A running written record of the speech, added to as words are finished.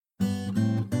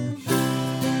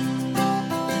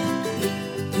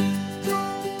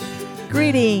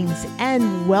Greetings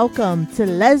and welcome to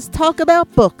Let's Talk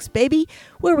About Books, baby,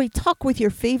 where we talk with your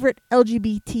favorite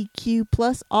LGBTQ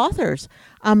plus authors.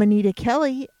 I'm Anita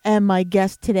Kelly, and my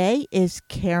guest today is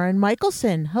Karen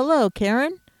Michalson. Hello,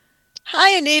 Karen. Hi,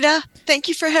 Anita. Thank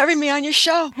you for having me on your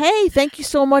show. Hey, thank you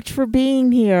so much for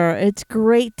being here. It's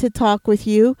great to talk with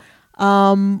you.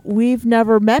 We've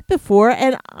never met before,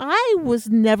 and I was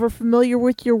never familiar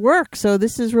with your work, so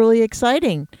this is really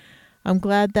exciting. I'm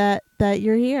glad that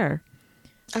you're here.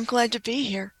 I'm glad to be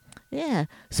here. Yeah.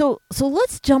 So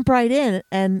let's jump right in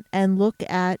and look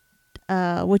at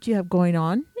what you have going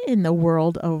on in the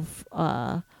world of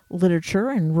literature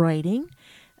and writing.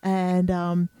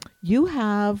 And you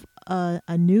have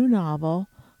a new novel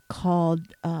called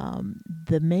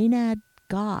The Maenad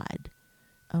God.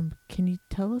 Can you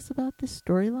tell us about this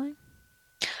storyline?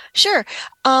 Sure.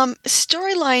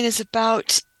 Storyline is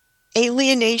about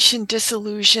alienation,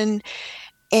 disillusion,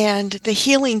 and the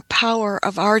healing power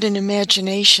of art and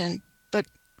imagination. But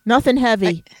nothing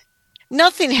heavy.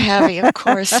 Nothing heavy, of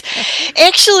course.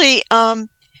 Actually, the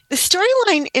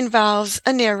storyline involves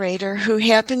a narrator who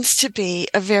happens to be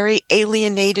a very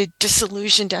alienated,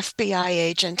 disillusioned FBI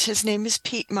agent. His name is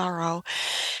Pete Morrow.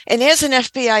 And as an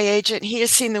FBI agent, he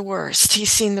has seen the worst.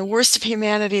 He's seen the worst of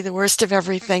humanity, the worst of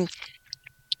everything.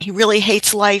 He really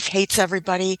hates life, hates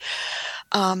everybody.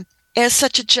 As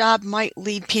such a job might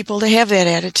lead people to have that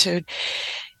attitude.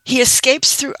 He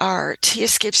escapes through art. He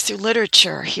escapes through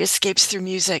literature. He escapes through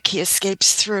music. He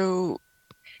escapes through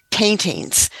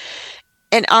paintings.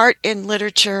 And art and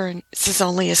literature is his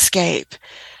only escape.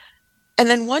 And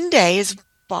then one day his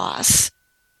boss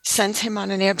sends him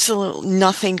on an absolute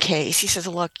nothing case. He says,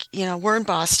 look, we're in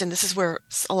Boston. This is where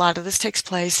a lot of this takes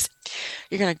place.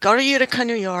 You're going to go to Utica,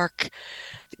 New York.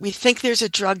 We think there's a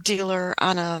drug dealer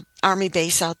on a army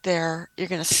base out there. You're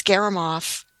going to scare him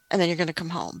off, and then you're going to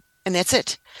come home. And that's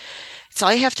it. That's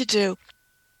all you have to do.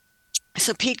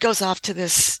 So Pete goes off to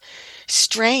this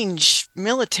strange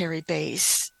military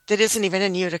base that isn't even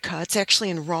in Utica. It's actually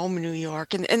in Rome, New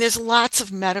York. And there's lots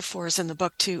of metaphors in the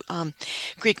book to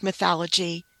Greek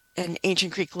mythology and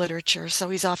ancient Greek literature. So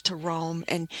he's off to Rome.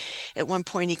 And at one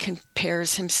point he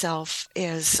compares himself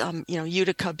as,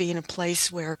 Utica being a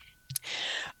place where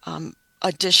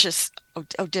Odysseus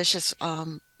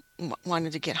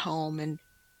wanted to get home, and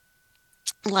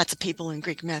lots of people in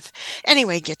Greek myth.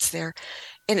 Anyway, he gets there,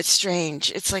 and it's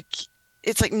strange. It's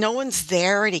like no one's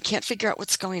there, and he can't figure out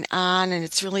what's going on, and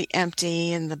it's really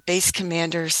empty, and the base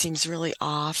commander seems really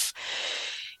off.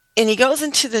 And he goes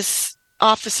into this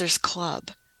officers'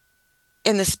 club,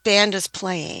 and this band is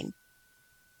playing.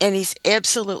 And he's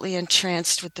absolutely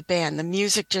entranced with the band. The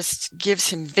music just gives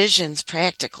him visions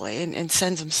practically and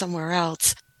sends him somewhere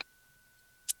else.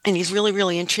 And he's really,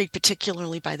 really intrigued,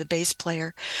 particularly by the bass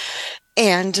player.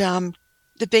 And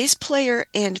the bass player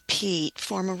and Pete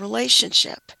form a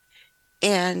relationship.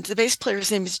 And the bass player's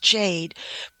name is Jade,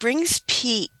 brings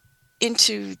Pete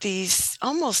into these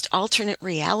almost alternate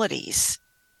realities.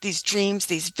 These dreams,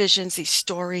 these visions, these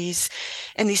stories,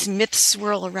 and these myths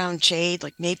swirl around Jade,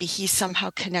 like maybe he's somehow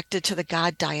connected to the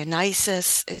god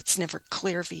Dionysus. It's never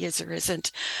clear if he is or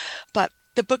isn't. But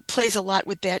the book plays a lot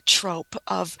with that trope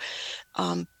of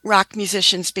rock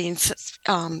musicians being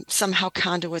somehow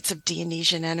conduits of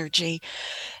Dionysian energy.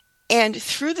 And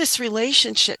through this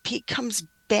relationship, Pete comes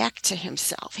back to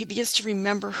himself. He begins to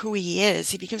remember who he is.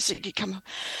 He begins to become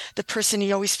the person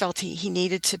he always felt he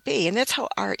needed to be. And that's how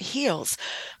art heals.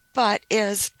 But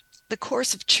as the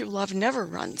course of true love never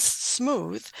runs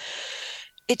smooth,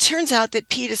 it turns out that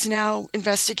Pete is now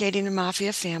investigating a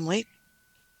mafia family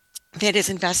that is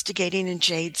investing in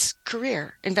Jade's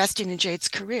career.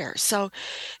 So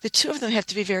the two of them have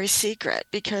to be very secret,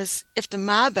 because if the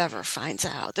mob ever finds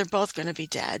out, they're both going to be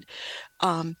dead.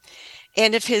 And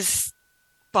if his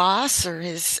boss or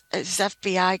his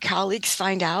FBI colleagues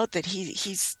find out that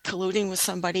he's colluding with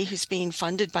somebody who's being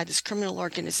funded by this criminal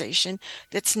organization,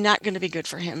 that's not going to be good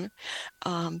for him.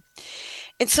 And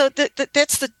so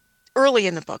that's the early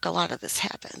in the book, a lot of this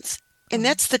happens. And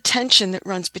that's the tension that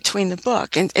runs between the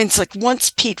book. And it's like once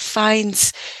Pete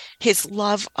finds his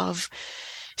love of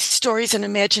stories and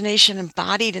imagination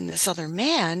embodied in this other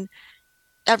man,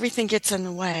 everything gets in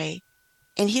the way.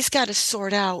 And he's got to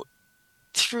sort out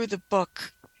through the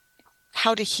book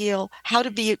how to heal, how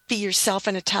to be yourself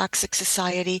in a toxic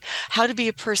society, how to be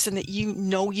a person that you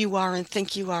know you are and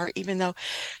think you are, even though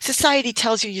society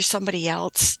tells you you're somebody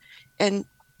else. And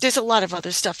there's a lot of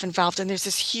other stuff involved, and there's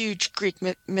this huge Greek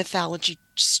mythology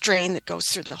strain that goes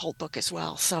through the whole book as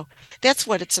well. So that's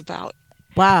what it's about.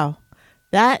 Wow.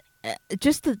 That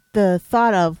just the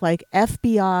thought of like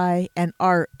FBI and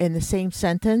art in the same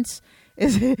sentence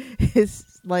is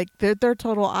is like they're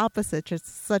total opposites.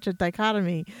 It's such a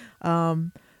dichotomy.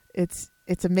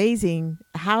 It's amazing.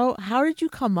 How did you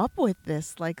come up with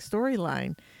this like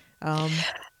storyline? Um,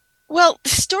 Well, the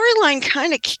storyline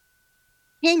kind of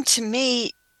came to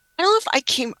me. I don't know if I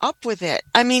came up with it.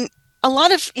 I mean, a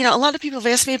lot of people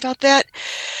have asked me about that.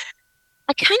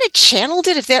 I kind of channeled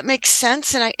it, if that makes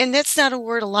sense. And that's not a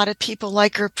word a lot of people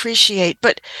like or appreciate.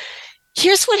 But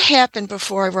here's what happened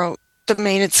before I wrote The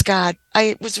Maenad's God.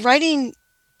 I was writing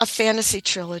a fantasy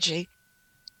trilogy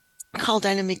called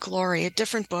Enemy Glory, a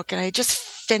different book, and I just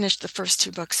finished the first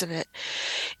two books of it.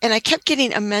 And I kept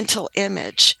getting a mental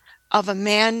image of a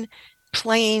man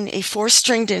playing a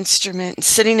four-stringed instrument and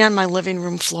sitting on my living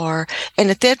room floor. And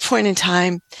at that point in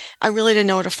time, I really didn't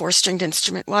know what a four-stringed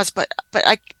instrument was, but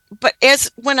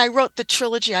as when I wrote the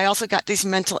trilogy, I also got these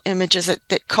mental images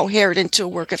that cohered into a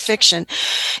work of fiction.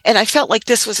 And I felt like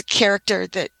this was a character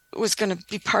that was going to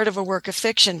be part of a work of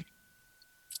fiction.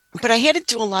 But I had to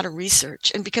do a lot of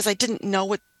research. And because I didn't know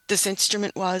what this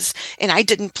instrument was, and I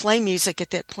didn't play music at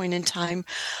that point in time,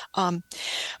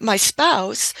 my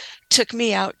spouse took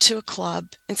me out to a club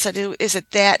and said, "Is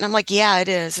it that?" And I'm like, "Yeah, it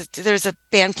is. There's a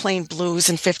band playing blues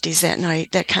and 50s that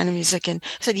night, that kind of music." And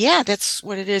I said, "Yeah, that's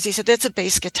what it is." He said, "That's a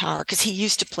bass guitar," because he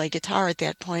used to play guitar at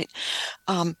that point.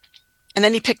 Um, and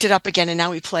then he picked it up again, and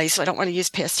now he plays. So I don't want to use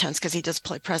past tense because he does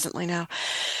play presently now.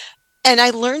 And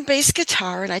I learned bass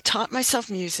guitar and I taught myself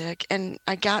music and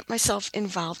I got myself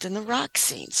involved in the rock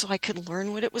scene so I could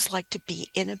learn what it was like to be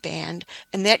in a band.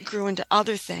 And that grew into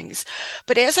other things.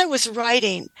 But as I was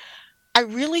writing, I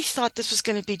really thought this was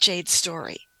going to be Jade's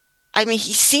story. I mean,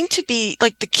 he seemed to be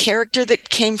like the character that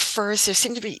came first. There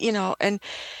seemed to be, and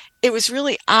it was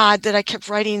really odd that I kept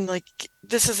writing like,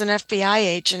 this is an FBI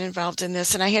agent involved in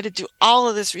this. And I had to do all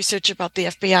of this research about the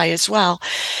FBI as well.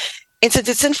 And since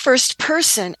it's in first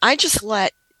person, I just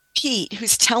let Pete,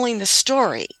 who's telling the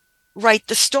story, write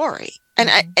the story. And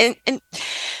and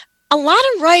a lot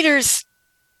of writers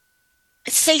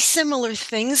say similar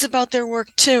things about their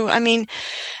work too. I mean,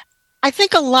 I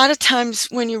think a lot of times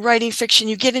when you're writing fiction,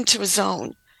 you get into a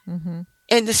zone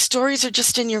and the stories are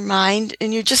just in your mind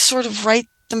and you just sort of write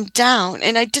them down.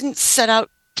 And I didn't set out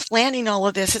planning all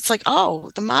of this. It's like, oh,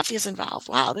 the mafia's involved.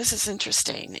 Wow, this is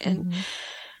interesting. And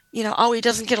oh, he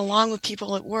doesn't get along with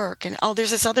people at work. And, oh,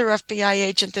 there's this other FBI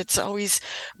agent that's always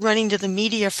running to the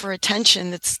media for attention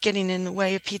that's getting in the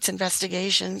way of Pete's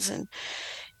investigations. And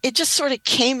it just sort of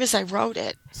came as I wrote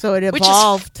it. So it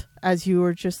evolved as you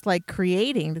were just like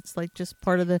creating. It's like just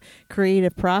part of the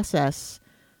creative process.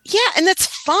 Yeah, and that's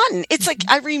fun. It's like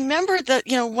I remember that,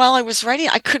 while I was writing,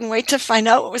 I couldn't wait to find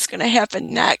out what was going to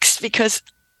happen next because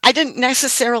I didn't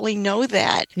necessarily know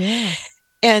that. Yeah.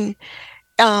 And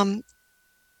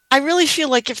I really feel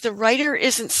like if the writer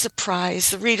isn't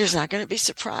surprised, the reader's not going to be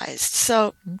surprised.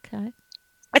 So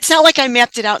it's not like I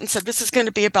mapped it out and said, this is going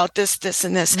to be about this, this,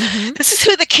 and this. This is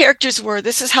who the characters were.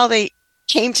 This is how they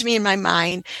came to me in my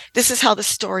mind. This is how the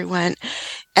story went.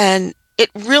 And it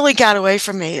really got away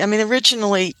from me. I mean,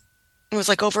 originally it was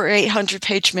like over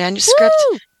 800-page manuscript.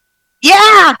 Woo!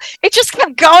 Yeah, it just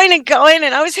kept going and going.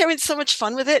 And I was having so much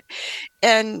fun with it.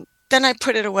 And then I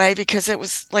put it away because it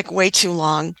was like way too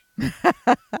long.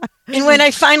 And when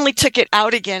I finally took it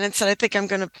out again and said, I think I'm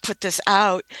going to put this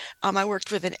out, I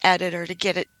worked with an editor to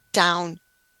get it down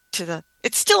to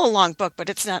it's still a long book, but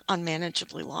it's not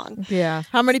unmanageably long. Yeah.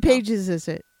 How many pages is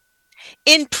it?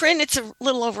 In print, it's a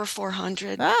little over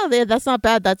 400. Oh, yeah, that's not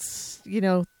bad. That's,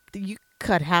 you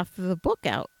cut half of the book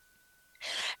out.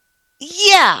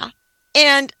 Yeah.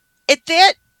 And at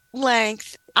that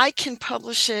length, I can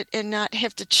publish it and not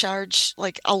have to charge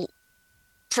like a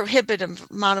prohibitive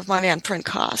amount of money on print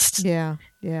costs. Yeah.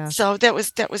 So that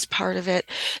was part of it.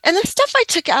 And the stuff I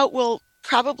took out will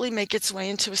probably make its way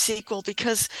into a sequel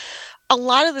because a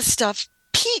lot of the stuff,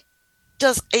 Pete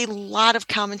does a lot of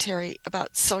commentary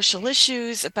about social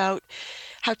issues, about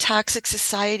how toxic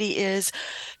society is,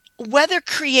 whether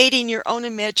creating your own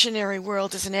imaginary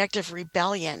world is an act of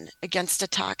rebellion against a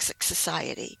toxic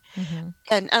society.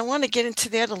 And I want to get into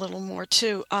that a little more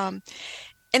too.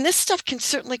 And this stuff can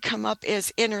certainly come up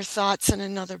as inner thoughts in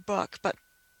another book. But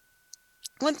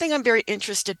one thing I'm very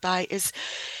interested by is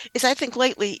I think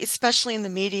lately, especially in the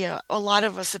media, a lot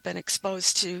of us have been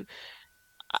exposed to,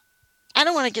 I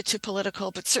don't want to get too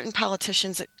political, but certain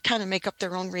politicians that kind of make up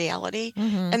their own reality.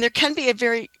 And there can be a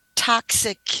very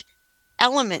toxic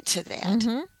element to that.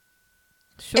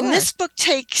 Sure. And this book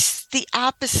takes the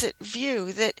opposite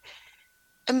view that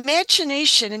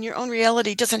imagination in your own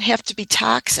reality doesn't have to be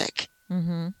toxic.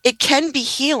 It can be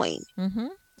healing.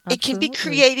 It can be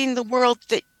creating the world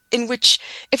that in which,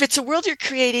 if it's a world you're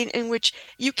creating in which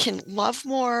you can love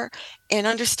more and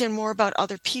understand more about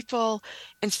other people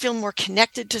and feel more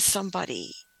connected to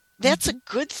somebody, that's a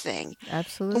Mm-hmm. good thing. And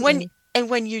when Absolutely. and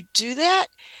when you do that,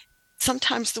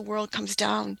 sometimes the world comes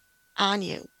down on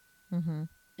you Mm-hmm.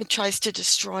 and tries to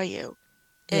destroy you.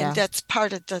 And Yeah. that's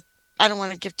part of the, I don't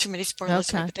want to give too many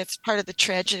spoilers away, Okay. but that's part of the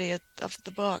tragedy of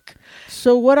the book.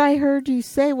 So what I heard you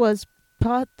say was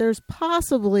there's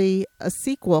possibly a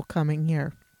sequel coming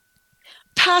here.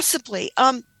 Possibly.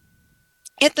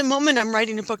 At the moment, I'm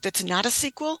writing a book that's not a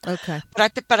sequel, Okay.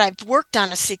 but I've worked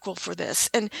on a sequel for this.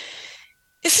 And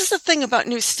this is the thing about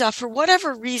new stuff. For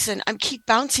whatever reason, I keep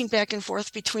bouncing back and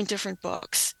forth between different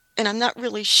books, and I'm not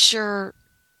really sure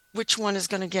which one is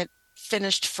going to get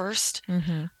finished first.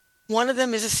 Mm-hmm. One of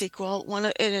them is a sequel.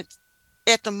 And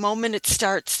at the moment, it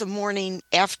starts the morning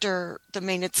after the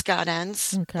Maenad God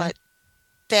ends, Okay. but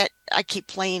that I keep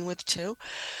playing with too.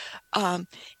 Um,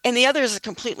 and the other is a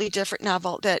completely different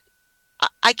novel that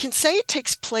I can say it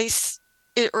takes place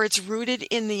or it's rooted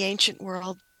in the ancient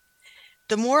world.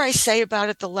 The more I say about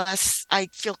it, the less I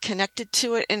feel connected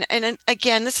to it. And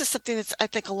again, this is something that I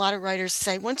think a lot of writers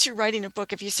say. Once you're writing a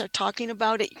book, if you start talking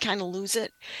about it, you kind of lose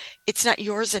it. It's not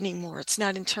yours anymore. It's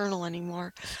not internal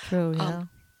anymore. It's true. Um, Yeah.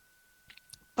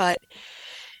 but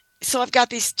so I've got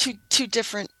these two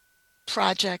different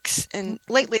projects, and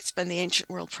Okay. lately it's been the Ancient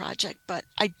World project. But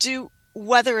I do,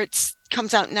 whether it's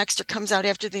comes out next or comes out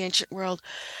after the Ancient World,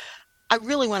 I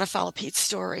really want to follow Pete's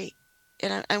story,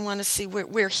 and I want to see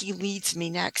where he leads me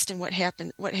next and what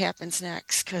happens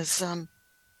next, because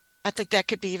I think that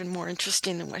could be even more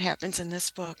interesting than what happens in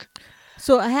this book.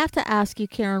 So I have to ask you,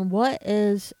 Karen, what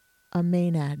is a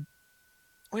Maenad?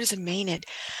 What is a Maenad?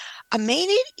 A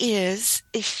Maenad is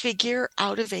a figure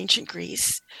out of ancient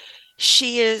Greece.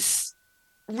 She is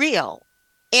real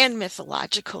and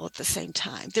mythological at the same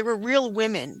time. There were real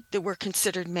women that were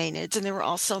considered Maenads, and there were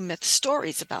also myth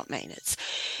stories about Maenads.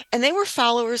 And they were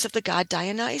followers of the god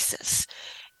Dionysus.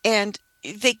 And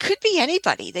they could be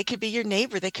anybody. They could be your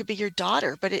neighbor. They could be your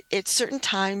daughter. But at certain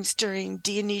times during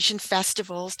Dionysian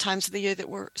festivals, times of the year that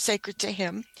were sacred to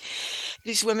him,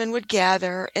 these women would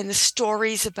gather, and the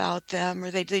stories about them, or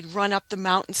they'd run up the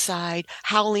mountainside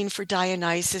howling for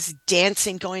Dionysus,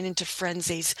 dancing, going into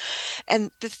frenzies. And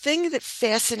the thing that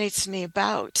fascinates me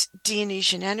about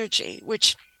Dionysian energy,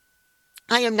 which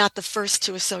I am not the first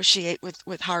to associate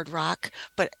with hard rock,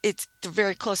 but it's the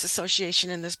very close association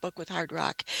in this book with hard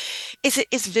rock, is it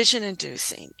is vision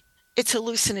inducing. It's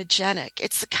hallucinogenic.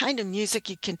 It's the kind of music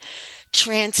you can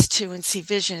trance to and see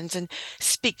visions and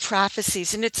speak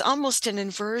prophecies. And it's almost an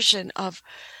inversion of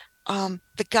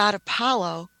the god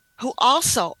Apollo, who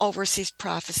also oversees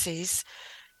prophecies,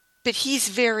 but he's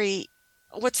very,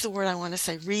 what's the word I want to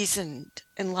say, reasoned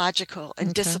and logical and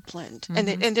Okay. disciplined.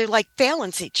 Mm-hmm. And they're like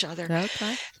balance each other.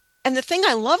 Okay. And the thing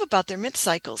I love about their myth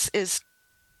cycles is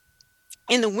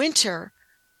in the winter,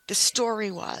 the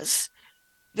story was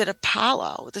that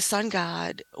Apollo, the sun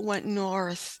god, went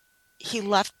north. He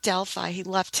left Delphi, he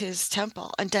left his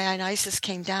temple, and Dionysus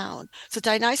came down. So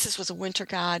Dionysus was a winter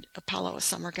god, Apollo a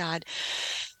summer god.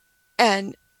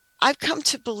 And I've come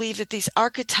to believe that these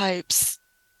archetypes,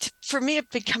 for me, have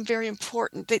become very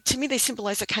important. To me, they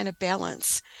symbolize a kind of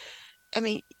balance. I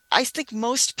mean, I think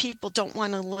most people don't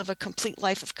want to live a complete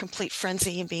life of complete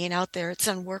frenzy and being out there. It's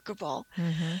unworkable.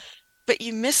 Mm-hmm. But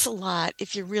you miss a lot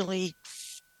if you really,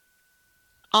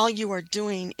 all you are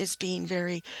doing is being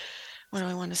very, what do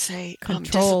I want to say,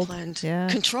 Controlled. disciplined, Yeah.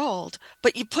 controlled.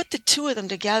 But you put the two of them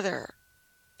together,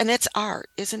 and that's art,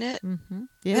 isn't it? Mm-hmm.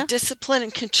 The Yeah. discipline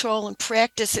and control and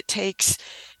practice it takes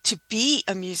to be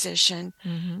a musician,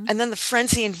 Mm-hmm. and then the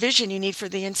frenzy and vision you need for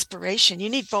the inspiration. You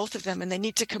need both of them, and they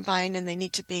need to combine, and they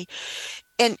need to be.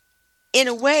 And in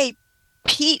a way,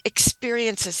 Pete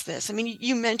experiences this. I mean,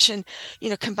 you mentioned,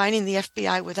 combining the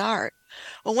FBI with art.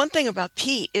 Well, one thing about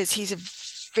Pete is he's a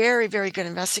very, very good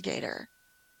investigator.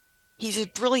 He's a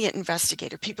brilliant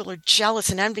investigator. People are jealous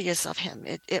and envious of him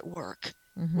at work,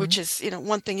 Mm-hmm. which is,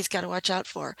 one thing he's got to watch out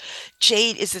for.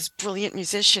 Jade is this brilliant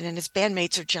musician, and his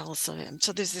bandmates are jealous of him.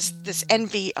 So there's this Mm.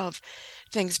 envy of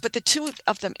things. But the two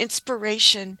of them,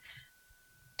 inspiration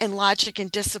and logic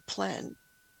and discipline,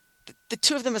 the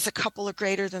two of them as a couple are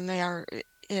greater than they are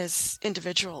as Yeah,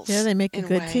 individuals they make a in a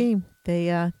good way. team.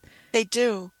 They They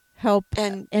do. help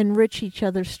And enrich each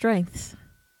other's strengths.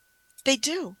 they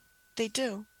do. They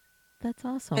do. That's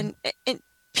awesome. And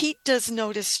Pete does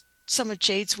notice some of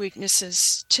Jade's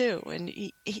weaknesses too, and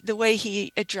the way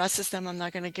he addresses them, I'm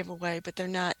not going to give away, but they're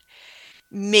not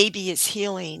maybe as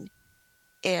healing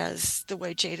as the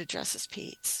way Jade addresses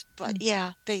Pete's. But Mm.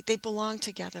 yeah, they belong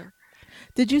together.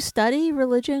 Did you study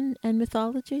religion and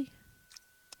mythology?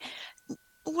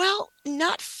 Well,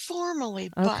 not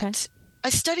formally, Okay. but I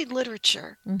studied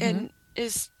literature, Mm-hmm.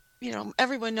 and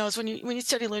everyone knows when you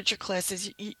study literature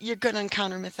classes, you're going to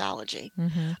encounter mythology.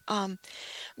 Mm-hmm. Um,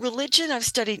 Religion, I've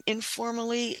studied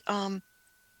informally.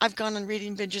 I've gone on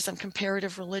reading binges on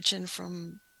comparative religion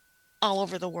from all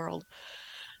over the world.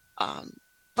 Um,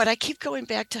 but I keep going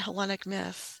back to Hellenic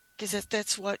myth because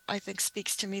that's what I think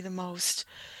speaks to me the most.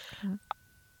 Okay.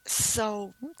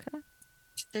 So Okay.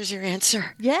 there's your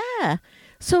answer. Yeah.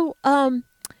 So,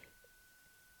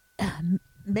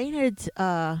 Maynard's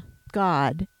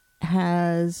God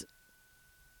has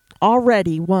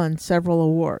already won several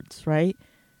awards, right?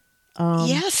 Um,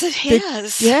 Yes, it did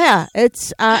has. yeah,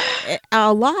 it's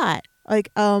a lot.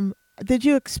 Like, did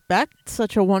you expect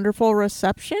such a wonderful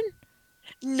reception?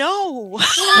 No,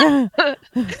 so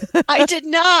I did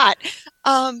not.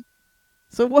 Um,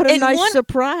 what a and nice one,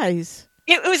 surprise.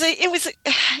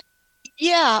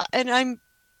 yeah, and I'm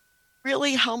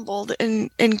really humbled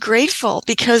and grateful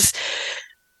because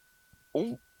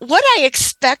what I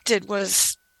expected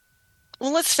was,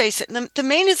 well, let's face it, the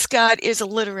Maenad God is a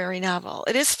literary novel.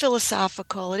 It is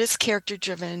philosophical, it is character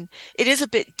driven, it is a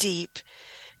bit deep,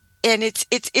 and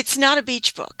it's not a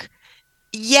beach book.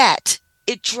 Yet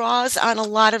it draws on a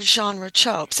lot of genre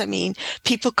tropes. I mean,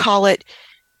 people call it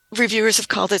reviewers have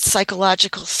called it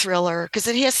psychological thriller because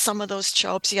it has some of those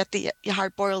tropes. You got the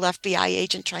hard-boiled FBI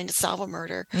agent trying to solve a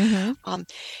murder. Mm-hmm. Um,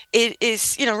 it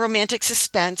is, romantic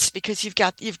suspense because you've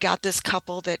got this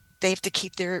couple that they have to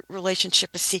keep their relationship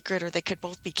a secret, or they could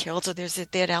both be killed. So there's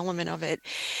that element of it.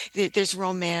 There's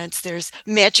romance. There's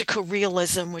magical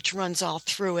realism, which runs all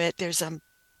through it. There's a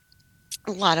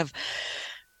lot of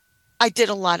I did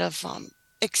a lot of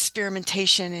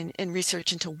experimentation and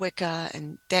research into Wicca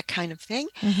and that kind of thing.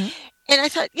 Mm-hmm. And I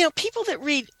thought, people that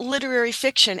read literary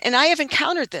fiction, and I have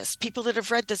encountered this, people that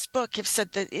have read this book have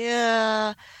said that,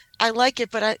 yeah, I like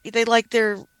it, but they like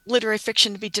their literary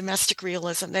fiction to be domestic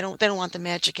realism. They don't want the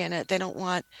magic in it. They don't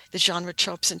want the genre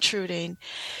tropes intruding.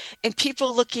 And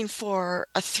people looking for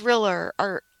a thriller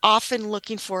are often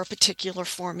looking for a particular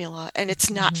formula, and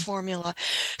it's not Mm-hmm. formula.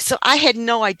 So I had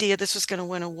no idea this was going to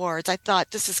win awards. I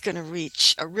thought this is going to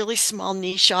reach a really small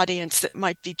niche audience that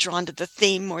might be drawn to the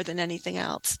theme more than anything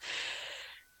else.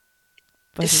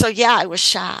 But So yeah, I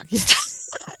was yeah, shocked.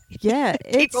 yeah,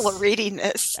 People are it's reading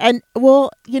this. and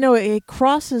well, it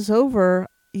crosses over.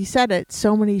 You said it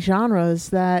so many genres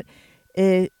that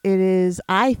it is,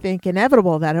 I think,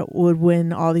 inevitable that it would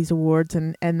win all these awards,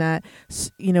 and that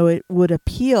it would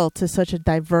appeal to such a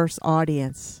diverse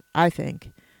audience. I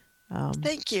think. Um,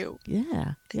 Thank you. yeah,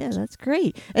 yeah, Thank you. that's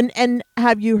great. And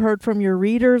have you heard from your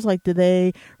readers? Like, do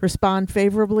they respond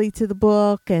favorably to the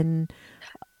book? And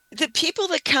The people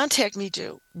that contact me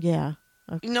do. yeah,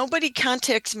 Nobody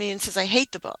contacts me and says I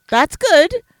hate the book. that's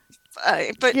good.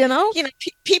 But You know.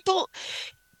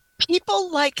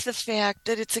 people like the fact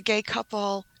that it's a gay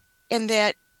couple and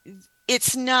that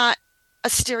it's not a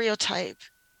stereotype.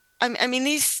 I mean,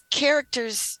 these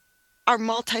characters are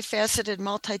multifaceted,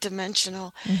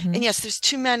 multidimensional. Mm-hmm. And yes, there's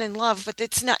two men in love, but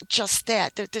it's not just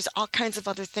that. There's all kinds of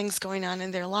other things going on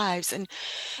in their lives. And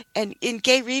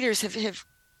gay readers have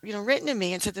written to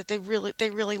me and said that they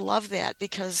really love that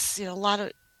because, a lot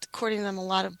of according to them, a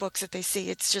lot of books that they see,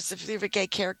 it's just if they have a gay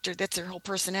character, that's their whole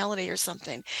personality or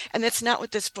something. And that's not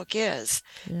what this book is.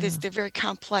 Yeah. They're very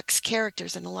complex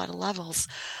characters in a lot of levels.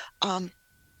 Um,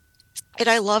 and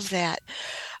I love that.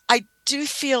 I do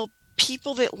feel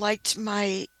people that liked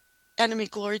my Enemy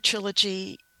Glory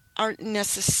trilogy aren't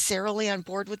necessarily on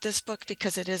board with this book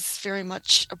because it is very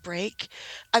much a break.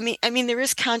 I mean there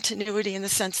is continuity in the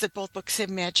sense that both books have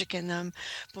magic in them,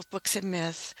 both books have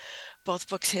myth, both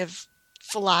books have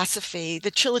philosophy.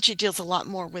 The trilogy deals a lot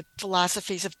more with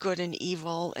philosophies of good and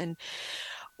evil and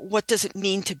what does it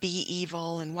mean to be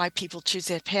evil and why people choose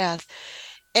that path.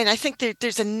 And I think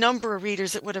there's a number of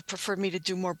readers that would have preferred me to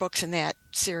do more books in that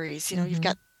series. You've Mm-hmm.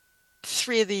 got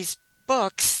three of these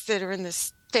books that are in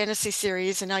this fantasy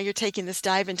series, and now you're taking this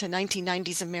dive into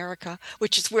 1990s America,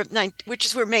 which is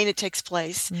where Maine takes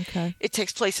place. Okay. It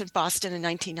takes place in Boston in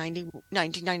 1990,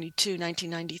 1992,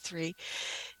 1993,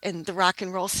 and the rock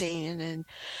and roll scene. And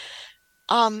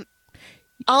um,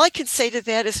 all I can say to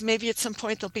that is maybe at some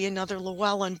point there'll be another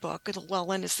Llewellyn book.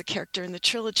 Llewellyn is the character in the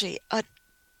trilogy.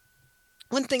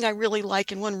 One thing I really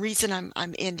like, and one reason I'm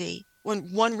indie,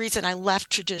 one reason I left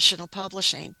traditional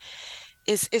publishing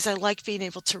is I like being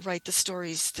able to write the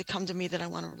stories that come to me that I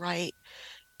want to write.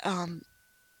 Um,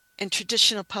 in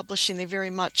traditional publishing, they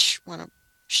very much want to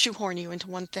shoehorn you into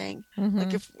one thing. Like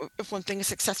Mm-hmm. if one thing is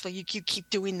successful, you keep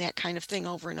doing that kind of thing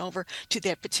over and over to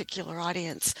that particular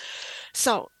audience.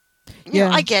 So, I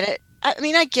Yeah. get it. I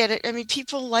mean, I get it. I mean,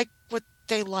 people like what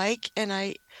they like, and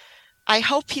I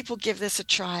hope people give this a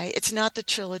try. It's not the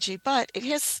trilogy, but it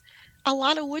has a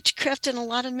lot of witchcraft and a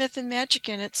lot of myth and magic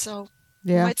in it, so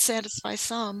it Yeah. might satisfy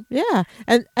some. Yeah.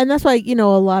 And that's why, a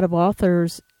lot of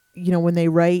authors, when they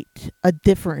write a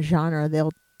different genre,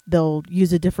 they'll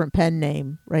use a different pen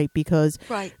name, right? Because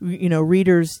Right.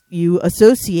 readers, you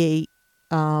associate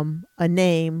a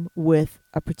name with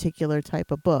a particular type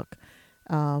of book.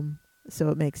 So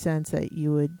it makes sense that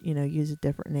you would, use a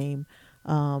different name.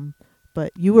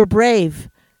 But you were brave.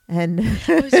 And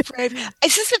I was brave.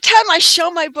 Is this the time I show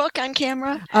my book on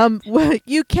camera? well,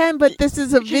 you can, but this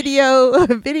is a video,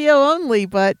 video only.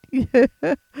 But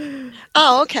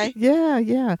Oh, okay. yeah,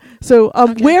 yeah. So,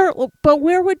 Okay.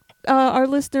 where would our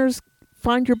listeners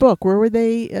find your book? Where would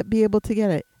they be able to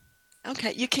get it?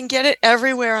 Okay. You can get it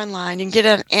everywhere online. You can get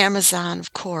it on Amazon,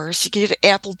 of course. You can get it at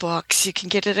Apple Books. You can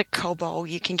get it at Kobo.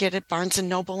 You can get it at Barnes and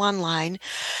Noble online.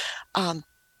 Um,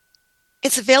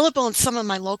 it's available in some of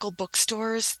my local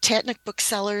bookstores. Tatnick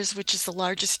Booksellers, which is the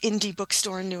largest indie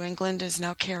bookstore in New England, is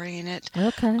now carrying it.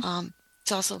 Okay.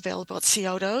 It's also available at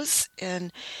Scioto's,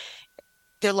 and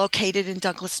they're located in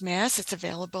Douglas, Mass. It's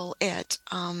available at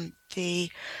the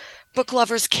Book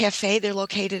Lovers Cafe. They're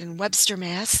located in Webster,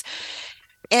 Mass.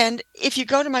 And if you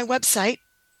go to my website,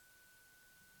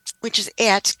 which is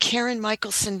at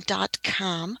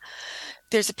KarenMichalson.com,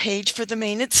 there's a page for the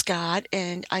Maenad's God,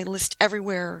 and I list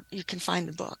everywhere you can find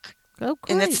the book. Oh,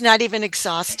 And that's great. not even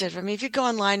exhaustive. I mean, if you go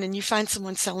online and you find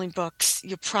someone selling books,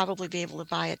 you'll probably be able to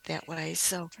buy it that way.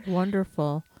 So,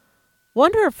 Wonderful.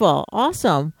 Wonderful.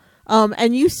 Awesome.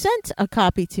 And you sent a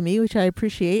copy to me, which I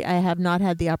appreciate. I have not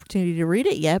had the opportunity to read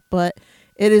it yet, but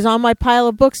it is on my pile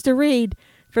of books to read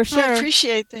for I sure.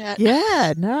 appreciate that.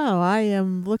 Yeah, no, I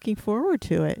am looking forward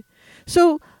to it.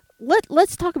 So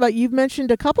let's talk about, you've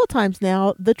mentioned a couple times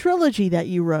now the trilogy that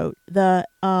you wrote.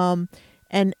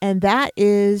 And that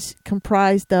is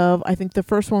comprised of, I think the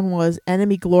first one was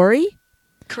Enemy Glory,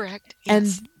 Correct.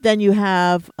 Yes. and then you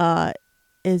have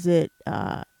is it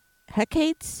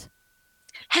Hecate's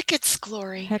Hecat's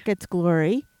Glory. Hecate's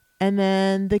Glory, and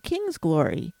then the King's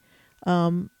Glory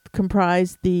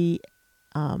comprise the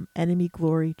Enemy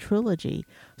Glory trilogy.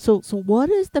 So what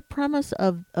is the premise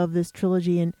of this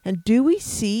trilogy, and do we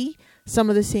see some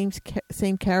of the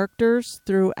same characters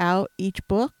throughout each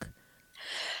book?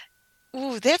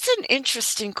 Ooh, that's an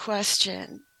interesting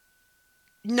question.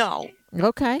 No,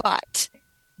 Okay. but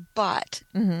but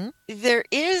Mm-hmm. there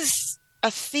is a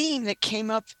theme that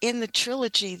came up in the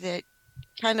trilogy that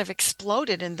kind of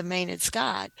exploded in the Maenad's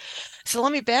God. So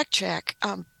let me backtrack.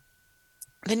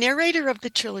 The narrator of the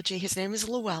trilogy, his name is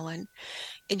Llewellyn,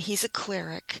 and he's a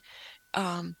cleric.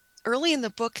 Early in the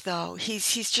book, though,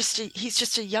 he's just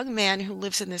a young man who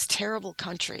lives in this terrible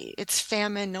country. It's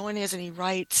famine. No one has any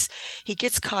rights. He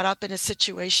gets caught up in a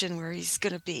situation where he's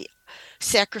going to be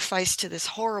sacrificed to this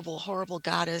horrible, horrible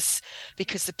goddess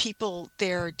because the people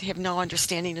there have no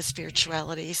understanding of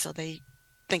spirituality, so they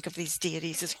think of these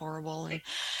deities as horrible, and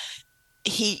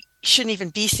he shouldn't even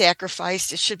be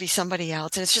sacrificed. It should be somebody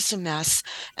else, and it's just a mess.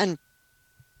 And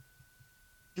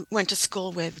went to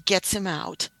school with gets him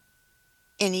out,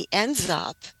 and he ends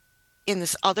up in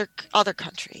this other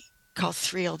country called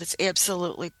Thriel that's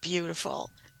absolutely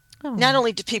beautiful. Not Oh.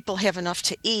 only do people have enough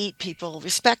to eat, people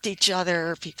respect each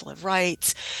other, people have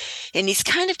rights, and he's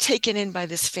kind of taken in by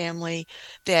this family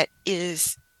that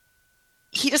is,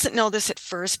 he doesn't know this at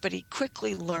first, but he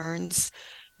quickly learns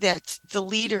that the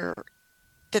leader,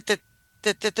 that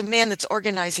the man that's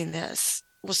organizing this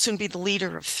will soon be the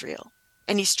leader of Thriel.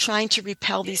 And he's trying to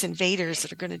repel these invaders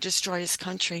that are going to destroy his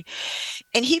country.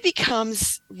 And he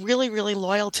becomes really, really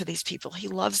loyal to these people. He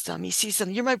loves them. He sees them.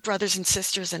 You're my brothers and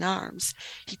sisters in arms.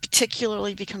 He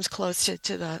particularly becomes close to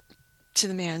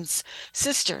the man's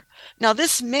sister. Now,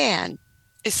 this man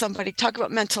is somebody, talk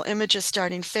about mental images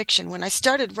starting fiction. When I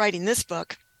started writing this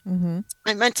book, Mm-hmm.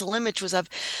 my mental image was of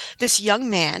this young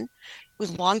man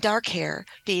with long dark hair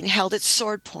being held at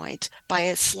sword point by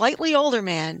a slightly older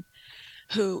man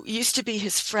who used to be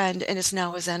his friend and is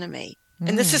now his enemy.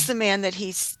 And this is Mm. the man that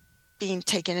he's being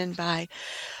taken in by.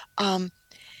 Um,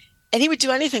 and he would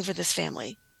do anything for this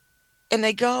family. And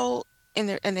they go and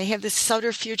they have this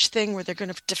subterfuge thing where they're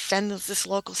going to defend this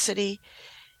local city.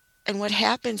 And what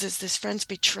happens is his friends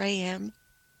betray him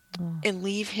Oh. and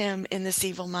leave him in this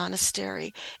evil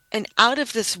monastery. And out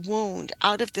of this wound,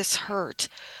 out of this hurt,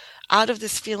 out of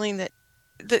this feeling that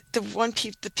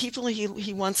the people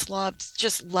he once loved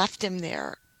just left him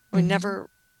there or Mm-hmm. never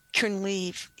can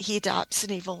leave, he adopts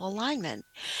an evil alignment.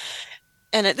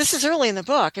 And this is early in the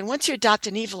book. And once you adopt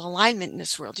an evil alignment in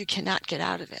this world, you cannot get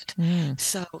out of it. Mm.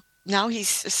 So now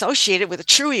he's associated with a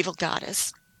true evil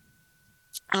goddess,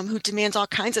 who demands all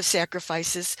kinds of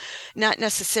sacrifices, not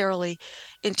necessarily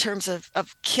in terms of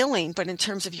killing, but in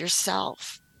terms of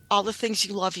yourself. All the things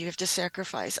you love, you have to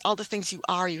sacrifice. All the things you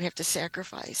are, you have to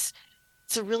sacrifice.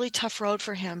 It's a really tough road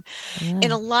for him. And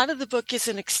Yeah. a lot of the book is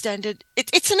an extended,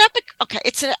 it's an epic, okay,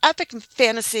 it's an epic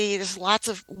fantasy. There's lots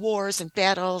of wars and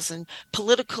battles and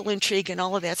political intrigue and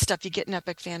all of that stuff you get in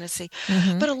epic fantasy.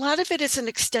 Mm-hmm. But a lot of it is an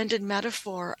extended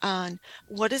metaphor on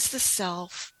what is the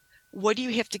self, what do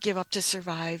you have to give up to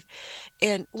survive,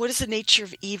 and what is the nature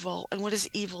of evil, and what does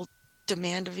evil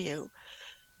demand of you.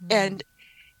 And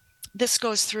this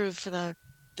goes through for the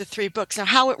three books. Now,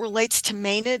 how it relates to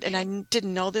Maenad, and I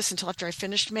didn't know this until after I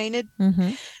finished Maenad,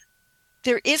 Mm-hmm.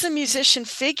 there is a musician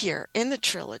figure in the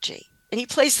trilogy, and he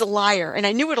plays the lyre. And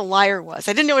I knew what a lyre was.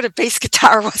 I didn't know what a bass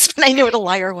guitar was, but I knew what a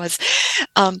lyre was.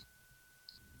 Um,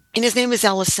 and his name is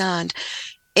Elisand,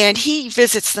 and he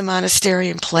visits the monastery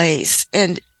and plays.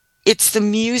 And it's the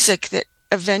music that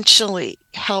eventually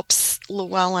helps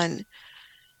Llewellyn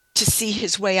to see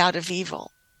his way out of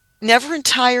evil. Never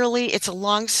entirely. It's a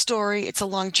long story. It's a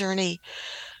long journey.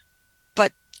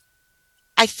 But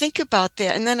I think about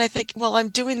that, and then I think, well, I'm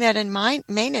doing that in my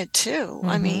Maenad too.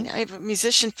 I Mm-hmm. mean, I have a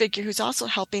musician figure who's also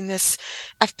helping this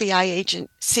FBI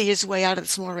agent see his way out of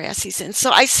this morass he's in.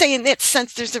 So I say, in that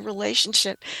sense, there's a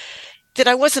relationship that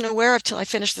I wasn't aware of till I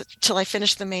finished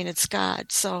the Maenad's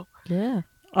God. So Yeah.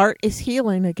 Art is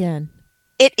healing again.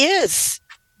 it is,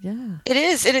 Yeah. it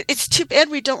is, and it's too bad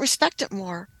we don't respect it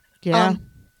more. Yeah. Um,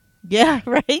 Yeah.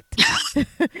 Right.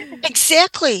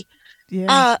 exactly.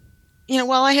 Yeah. Uh,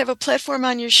 while I have a platform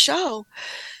on your show,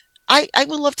 I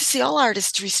would love to see all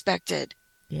artists respected.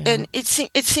 Yeah. And it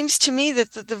seems to me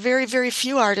that the very, very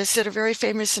few artists that are very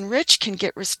famous and rich can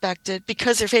get respected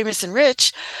because they're famous and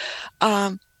rich.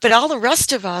 But all the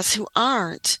rest of us who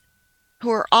aren't, who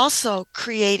are also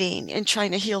creating and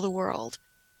trying to heal the world,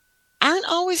 aren't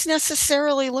always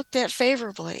necessarily looked at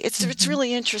favorably. It's Mm-hmm.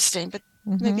 really interesting, but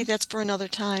Mm-hmm. maybe that's for another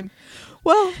time.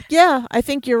 Well, yeah, I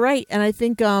think you're right, and I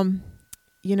think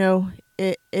you know,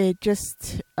 it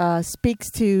just speaks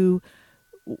to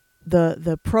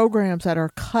the programs that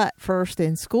are cut first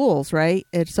in schools, right?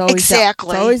 It's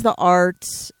Exactly. always the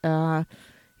arts.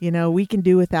 We can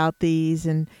do without these,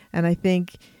 and I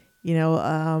think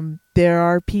there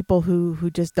are people who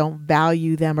just don't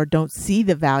value them or don't see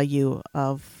the value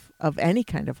of any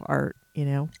kind of art.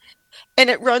 And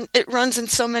it runs in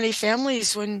so many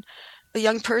families when a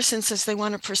young person says they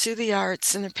want to pursue the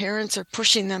arts and their parents are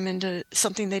pushing them into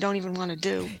something they don't even want to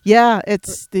do. Yeah,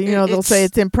 they'll say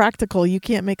It's it's impractical. You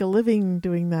can't make a living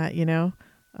doing that.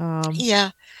 Um,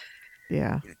 yeah.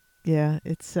 yeah, yeah,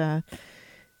 it's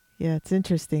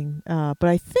interesting. But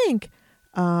I think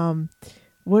um,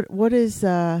 what is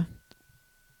the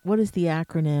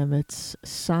acronym? It's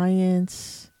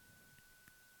science,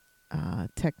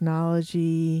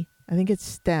 technology. I think it's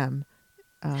STEM.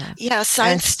 Uh, Yeah, and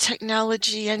science,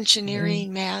 technology,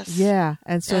 engineering, math. yeah,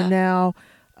 and so Yeah. now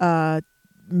uh,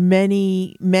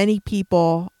 many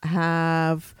people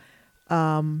have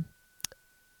um,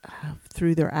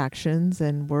 through their actions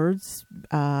and words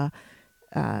uh,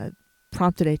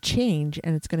 prompted a change,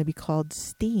 and it's going to be called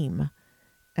STEAM,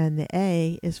 and the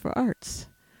A is for arts.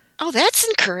 Oh, that's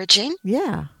encouraging.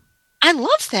 Yeah, I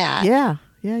love that. yeah,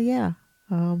 yeah, yeah.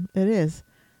 It is.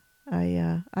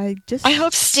 I I just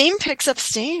hope Steam picks up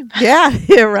steam. yeah,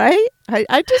 yeah, right.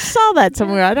 I just saw that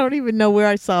somewhere. I don't even know where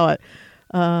I saw it.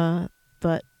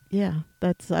 But yeah,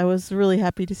 I was really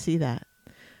happy to see that.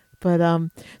 But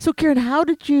so Karen, how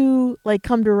did you like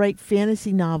come to write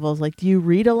fantasy novels? Like, do you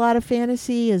read a lot of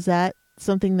fantasy? Is that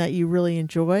something that you really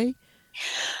enjoy?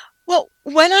 Well,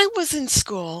 when I was in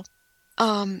school,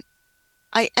 um,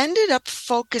 I ended up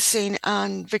focusing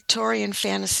on Victorian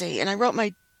fantasy, and I wrote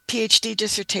my PhD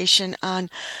dissertation on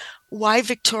why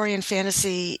Victorian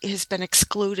fantasy has been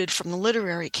excluded from the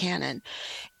literary canon.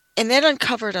 And that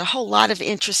uncovered a whole lot of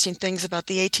interesting things about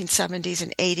the 1870s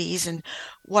and 80s and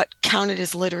what counted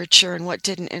as literature and what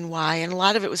didn't and why. And a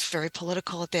lot of it was very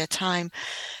political at that time,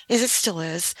 as it still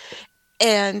is.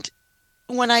 And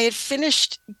when I had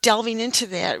finished delving into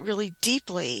that really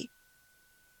deeply,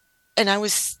 and I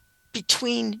was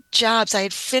between jobs, I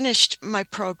had finished my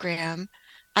program.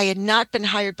 I had not been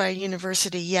hired by a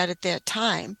university yet at that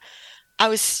time. I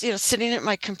was, sitting at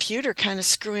my computer kind of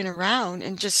screwing around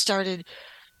and just started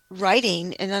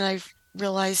writing. And then I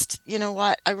realized, you know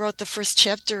what? I wrote the first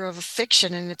chapter of a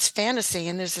fiction and it's fantasy.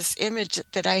 And there's this image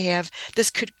that I have. This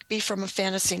could be from a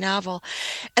fantasy novel.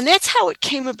 And that's how it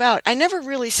came about. I never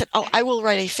really said, oh, I will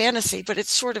write a fantasy, but it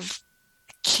sort of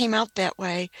came out that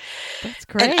way. That's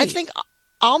And I great. think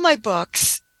all my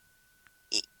books,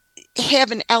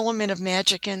 have an element of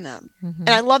magic in them. And Mm-hmm.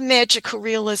 I love magical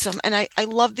realism. And I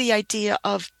love the idea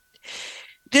of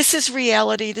this is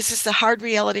reality. This is the hard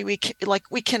reality. We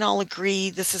can all agree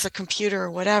this is a computer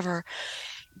or whatever.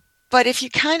 But if you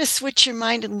kind of switch your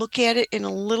mind and look at it in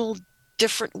a little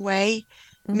different way,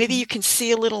 maybe Mm-hmm. you can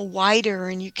see a little wider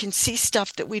and you can see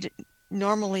stuff that we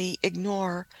normally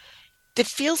ignore that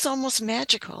feels almost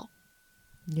magical.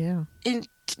 Yeah. And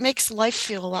it makes life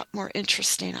feel a lot more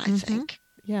interesting, I Mm-hmm. think.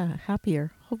 Yeah.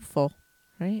 Happier, hopeful,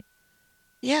 right?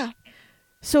 Yeah.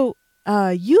 So,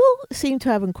 you seem to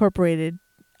have incorporated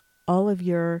all of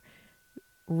your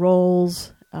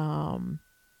roles and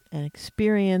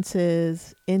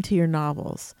experiences into your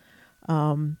novels.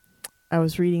 Um, I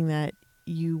was reading that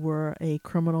you were a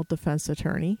criminal defense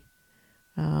attorney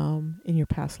in your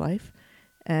past life,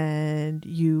 and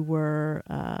you were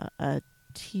a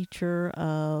teacher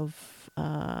of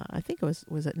I think it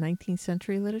was it 19th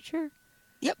century literature,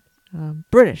 Yep.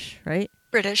 British, right?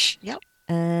 British. Yep.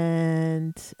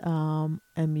 And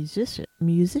a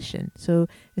musician. So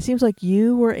it seems like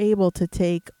you were able to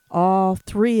take all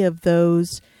three of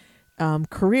those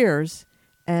careers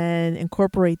and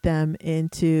incorporate them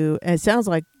into. And it sounds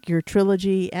like your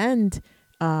trilogy and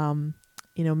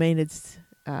Maenad's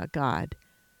God.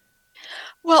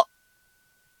 Well,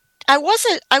 I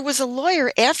was a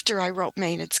lawyer after I wrote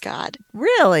Maenad's God.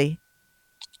 Really?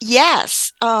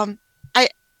 Yes. I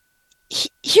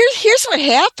here's what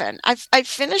happened. I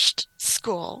finished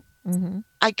school. Mm-hmm.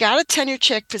 I got a tenure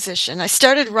check position. I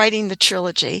started writing the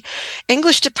trilogy.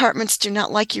 English departments do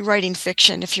not like you writing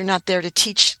fiction if you're not there to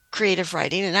teach creative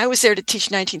writing, and I was there to teach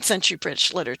 19th century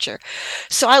British literature.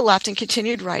 So I left and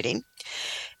continued writing.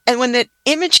 And when that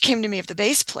image came to me of the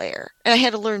bass player, and I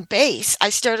had to learn bass, I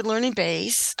started learning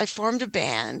bass. I formed a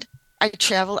band. I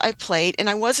traveled, I played, and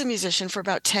I was a musician for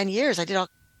about 10 years. I did all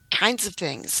kinds of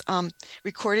things.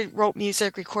 Wrote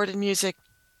music, recorded music,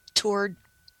 toured,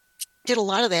 did a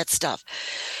lot of that stuff.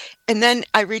 And then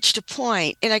I reached a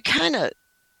point, and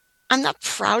I'm not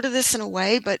proud of this in a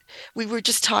way, but we were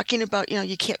just talking about,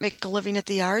 you can't make a living at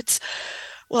the arts.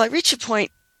 Well, I reached a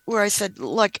point where I said,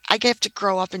 look, I have to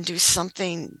grow up and do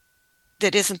something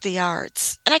that isn't the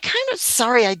arts. And I kind of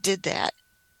sorry I did that.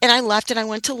 And I left and I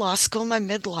went to law school in my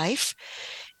midlife.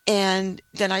 And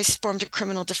then I formed a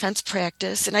criminal defense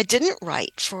practice. And I didn't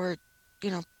write for,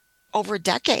 you know, over a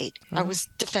decade. I Wow. was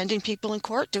defending people in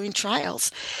court, doing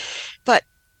trials. But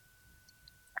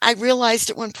I realized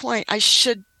at one point I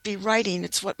should be writing.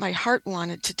 It's what my heart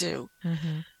wanted to do.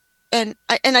 Mm-hmm. And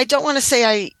I don't want to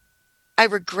say I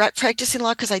regret practicing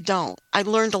law because I don't. I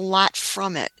learned a lot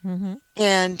from it. Mm-hmm.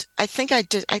 And I think I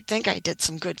did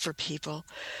some good for people,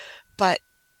 but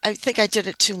I think I did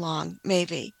it too long,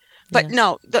 maybe. But Yeah.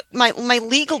 no, my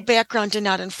legal background did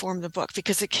not inform the book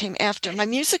because it came after. My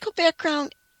musical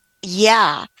background,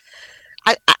 yeah.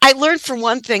 I learned from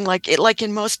one thing, like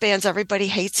in most bands, everybody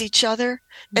hates each other.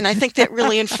 And I think that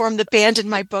really informed the band in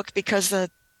my book because the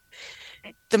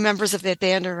members of that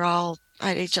band are all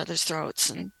at each other's throats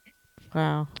and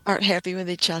Wow. aren't happy with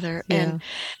each other. Yeah.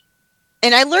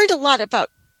 And I learned a lot about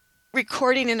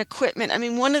recording and equipment. I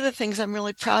mean, one of the things I'm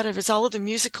really proud of is all of the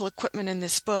musical equipment in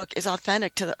this book is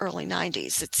authentic to the early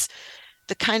 90s. It's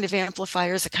the kind of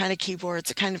amplifiers, the kind of keyboards,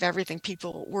 the kind of everything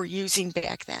people were using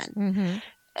back then,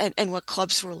 Mm-hmm. and what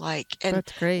clubs were like, and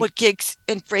That's great. what gigs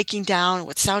and breaking down,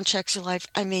 what sound checks are like.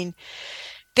 I mean,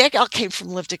 that all came from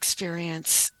lived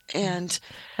experience. And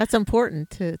That's important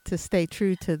to stay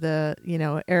true to the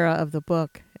era of the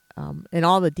book, and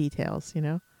all the details.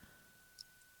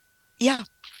 yeah,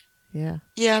 Yeah.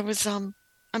 yeah, it was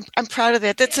I'm proud of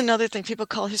that. That's another thing people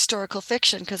call historical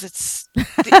fiction because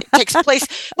it takes place.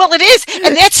 Well, it is,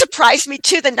 and that surprised me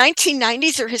too. The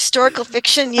 1990s are historical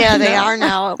fiction. I Yeah, they know. are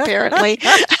now apparently.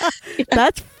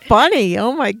 That's funny.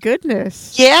 Oh my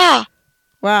goodness. Yeah,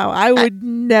 Wow. I I, would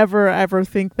never ever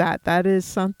think that. That is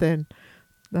something.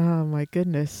 Oh my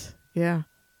goodness. Yeah.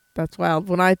 That's wild.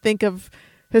 When I think of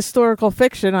historical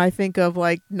fiction, I think of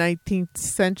like 19th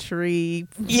century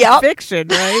yep, fiction,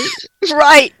 right?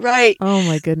 right, right. Oh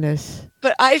my goodness.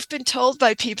 But I've been told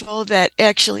by people that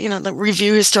actually, that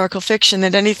review historical fiction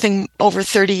that anything over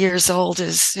 30 years old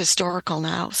is historical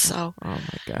now. So Oh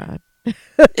my God.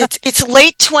 it's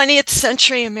late 20th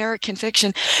century American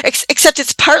fiction,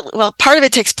 except part of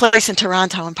it takes place in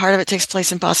Toronto and part of it takes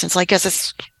place in Boston. So I guess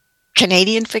it's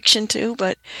Canadian fiction too,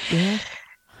 but Yeah.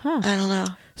 Huh. I don't know.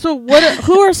 So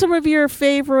who are some of your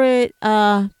favorite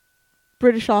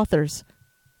British authors?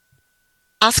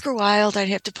 Oscar Wilde, I'd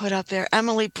have to put up there.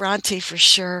 Emily Bronte for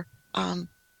sure. Um,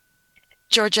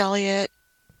 George Eliot,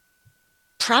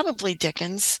 probably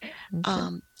Dickens.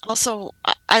 Okay. Also,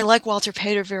 I like Walter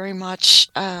Pater very much.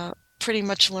 pretty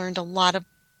much learned a lot of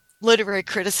literary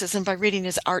criticism by reading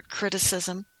his art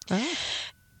criticism. Oh.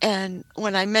 And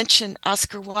when I mention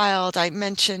Oscar Wilde, I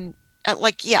mention I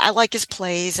like his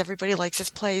plays. Everybody likes his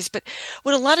plays. But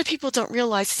what a lot of people don't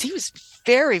realize is he was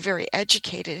very, very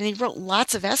educated, and he wrote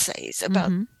lots of essays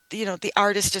about, Mm-hmm. The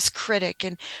artist as critic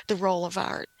and the role of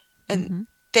art. And Mm-hmm.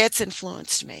 that's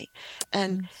influenced me.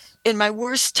 And Yes. in my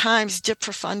worst times, De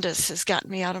Profundis has gotten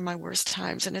me out of my worst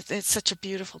times. And it's such a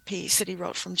beautiful piece that he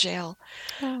wrote from jail.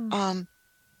 Oh. Um,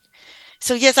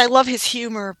 so yes, I love his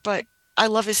humor, but I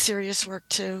love his serious work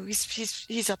too.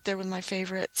 He's up there with my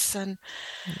favorites. And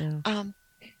Yeah. um,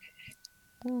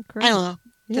 Well, I great. don't know.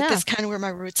 Yeah. That's kind of where my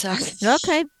roots are.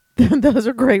 Okay. Those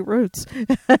are great roots.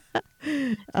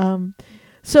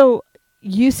 So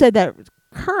you said that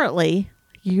currently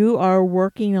you are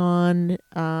working on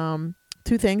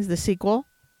two things: the sequel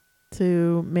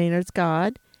to Maynard's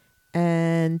God,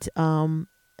 and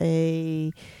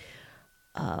a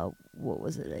what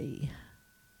was it? A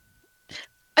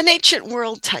An ancient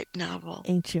world type novel.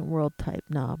 ancient world type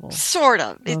novel. Sort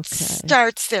of. It Okay.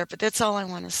 starts there, but that's all I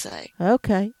want to say.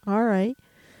 Okay. All right.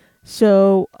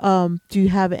 So, do you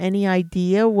have any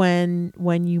idea when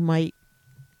you might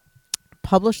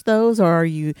publish those, or do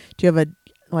you have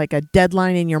a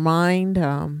deadline in your mind?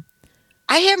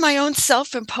 I have my own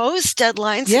self-imposed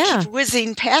deadlines that Yeah. keep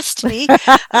whizzing past me.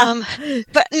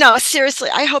 But no, seriously,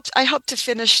 I hope to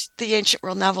finish the ancient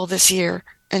world novel this year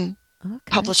and Okay.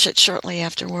 publish it shortly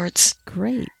afterwards.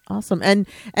 Great. Awesome.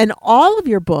 And all of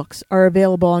your books are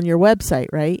available on your website,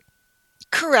 right?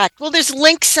 Correct. Well, there's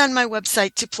links on my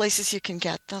website to places you can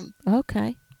get them.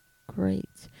 Okay. Great.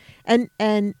 And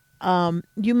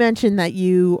you mentioned that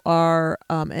you are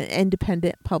an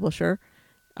independent publisher.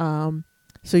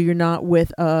 So you're not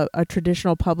with a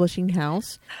traditional publishing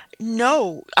house.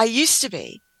 No, I used to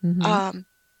be. Mm-hmm.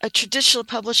 A traditional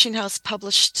publishing house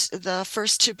published the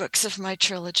first two books of my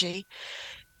trilogy,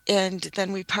 and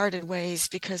then we parted ways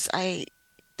because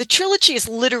the trilogy is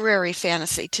literary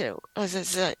fantasy too,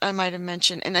 as I might have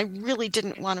mentioned, and I really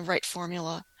didn't want to write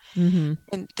formula, Mm-hmm.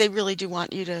 and they really do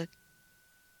want you to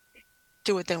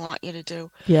do what they want you to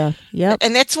do. Yeah. Yep.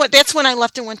 And that's when I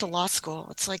left and went to law school.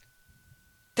 It's like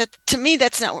that to me,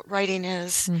 that's not what writing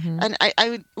is. Mm-hmm. And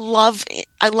I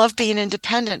love being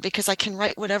independent because I can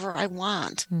write whatever I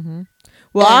want. Mm-hmm.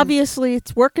 Well, And obviously,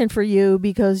 it's working for you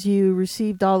because you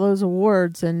received all those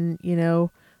awards and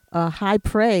high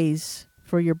praise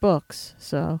for your books.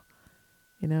 So,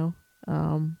 you know,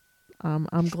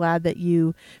 I'm glad that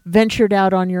you ventured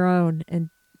out on your own and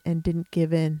didn't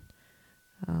give in.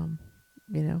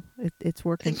 It's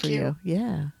working thank for you. you.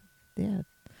 Yeah, yeah.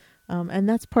 And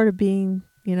that's part of being,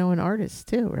 an artist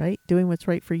too, right? Doing what's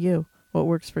right for you, what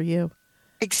works for you.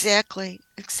 Exactly.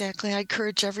 Exactly. I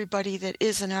encourage everybody that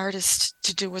is an artist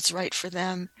to do what's right for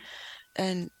them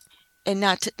and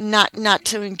not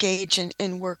to engage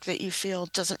in work that you feel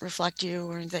doesn't reflect you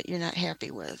or that you're not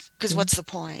happy with. Because Yeah. what's the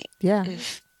point? Yeah.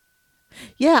 If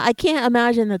Yeah, I can't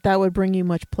imagine that would bring you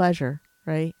much pleasure,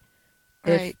 right?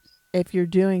 right. If you're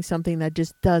doing something that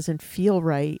just doesn't feel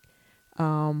right,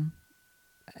 um,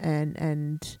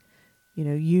 and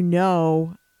you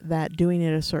know that doing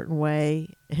it a certain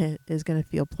way is going to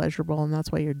feel pleasurable, and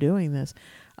that's why you're doing this.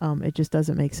 It just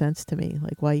doesn't make sense to me,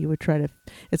 like why you would try to.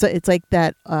 It's like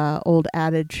that old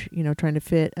adage, trying to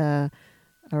fit a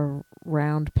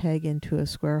round peg into a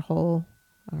square hole.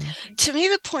 To me,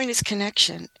 the point is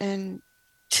connection, and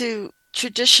to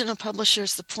traditional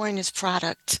publishers, the point is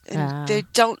product, and they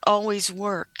don't always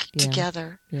work Yeah.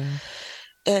 together. Yeah.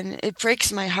 And it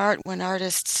breaks my heart when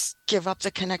artists give up the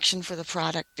connection for the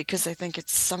product because they think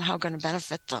it's somehow going to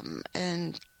benefit them.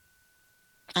 And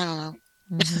I don't know.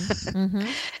 Mm-hmm.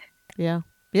 Mm-hmm. Yeah.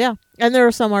 Yeah. And there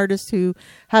are some artists who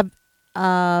have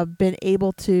been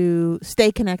able to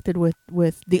stay connected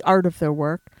with the art of their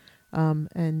work,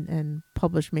 and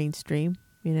publish mainstream,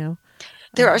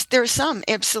 There are some,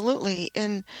 absolutely.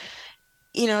 And,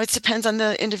 it depends on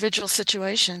the individual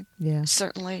situation. Yeah,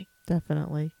 Certainly.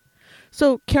 definitely.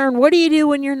 So, Karen, what do you do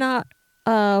when you're not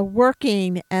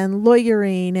working and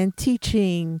lawyering and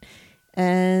teaching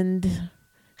and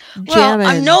Well, I'm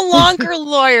jamming? no longer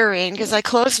lawyering because I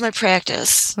closed my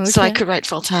practice so I Okay. could write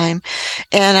full time.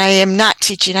 And I am not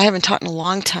teaching. I haven't taught in a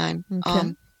long time.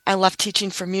 Okay. I left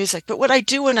teaching for music. But what I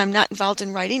do when I'm not involved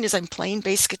in writing is I'm playing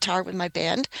bass guitar with my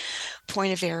band,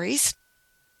 Point of Aries.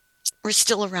 We're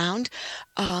still around.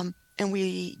 And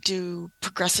we do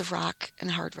progressive rock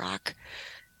and hard rock.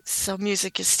 So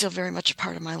music is still very much a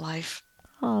part of my life.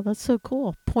 Oh, that's so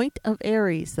cool. Point of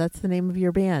Aries. That's the name of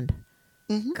your band.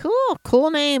 Mm-hmm. Cool. Cool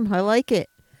name. I like it.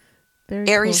 Very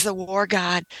Aries, cool. the war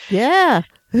god. Yeah.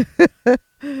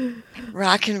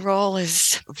 Rock and roll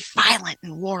is violent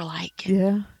and warlike.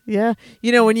 Yeah, yeah.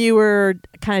 When you were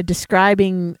kind of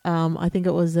describing, I think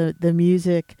it was the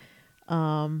music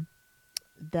um,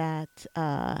 that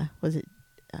was it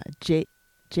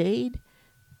Jade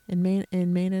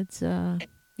in Maynard's.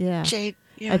 Yeah, Jade,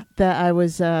 yeah. that I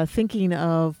was thinking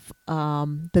of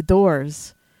the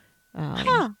Doors.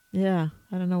 Huh. Yeah,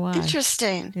 I don't know why.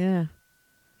 Interesting. Yeah,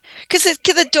 Because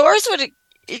the Doors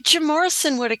Jim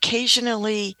Morrison would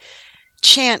occasionally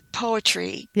chant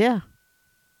poetry, yeah,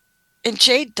 and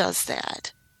Jade does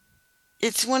that.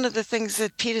 It's one of the things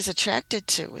that Pete is attracted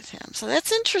to with him. So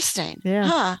that's interesting. yeah,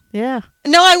 Huh. yeah,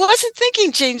 No, I wasn't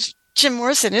thinking Jim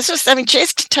Morrison. It's just, I mean,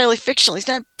 Jay's entirely fictional. He's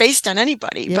not based on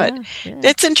anybody, but yeah, yeah,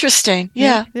 that's interesting.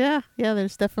 yeah, Yeah. yeah, yeah.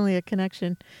 There's definitely a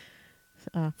connection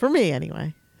for me,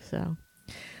 anyway.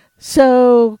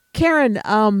 So, Karen,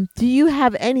 do you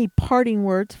have any parting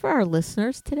words for our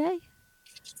listeners today?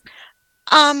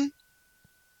 Um,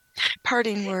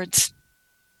 Parting words.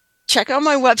 Check out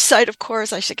my website, of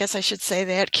course. Guess I should say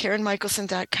that,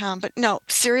 KarenMichalson.com. But no,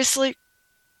 seriously,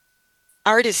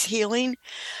 art is healing.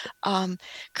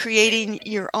 Creating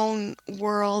your own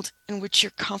world in which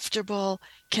you're comfortable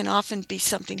can often be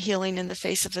something healing in the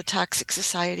face of the toxic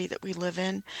society that we live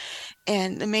in.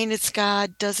 And the Maenad's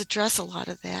God does address a lot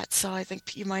of that. So I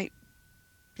think you might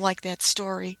like that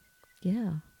story.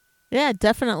 Yeah, yeah,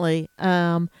 definitely.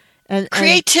 And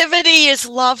Creativity is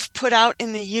love put out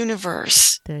in the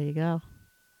universe. there you go.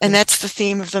 And that's the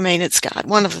theme of the Maenad's God,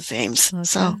 one of the themes. Okay.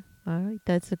 So, All right,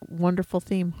 that's a wonderful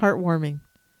theme, heartwarming,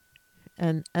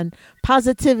 and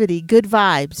positivity, good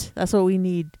vibes. That's what we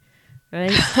need,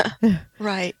 right?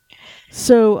 right.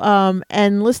 So,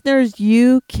 and listeners,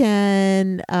 you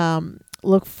can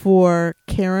look for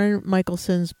Karen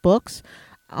Michelson's books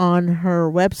on her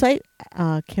website,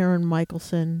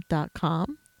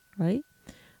 KarenMichalson.com, right?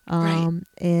 Right.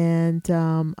 And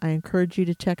I encourage you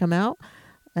to check them out.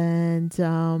 And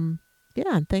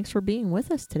yeah, and thanks for being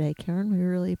with us today, Karen. We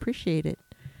really appreciate it.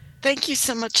 Thank you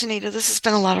so much, Anita. This has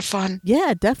been a lot of fun.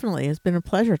 Yeah, definitely. It's been a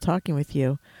pleasure talking with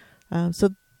you. So,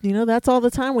 that's all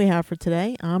the time we have for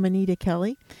today. I'm Anita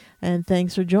Kelly, and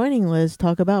thanks for joining Liz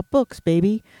Talk About Books,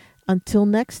 baby. Until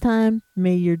next time,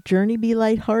 may your journey be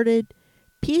lighthearted,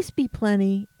 peace be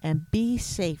plenty, and be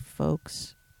safe,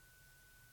 folks.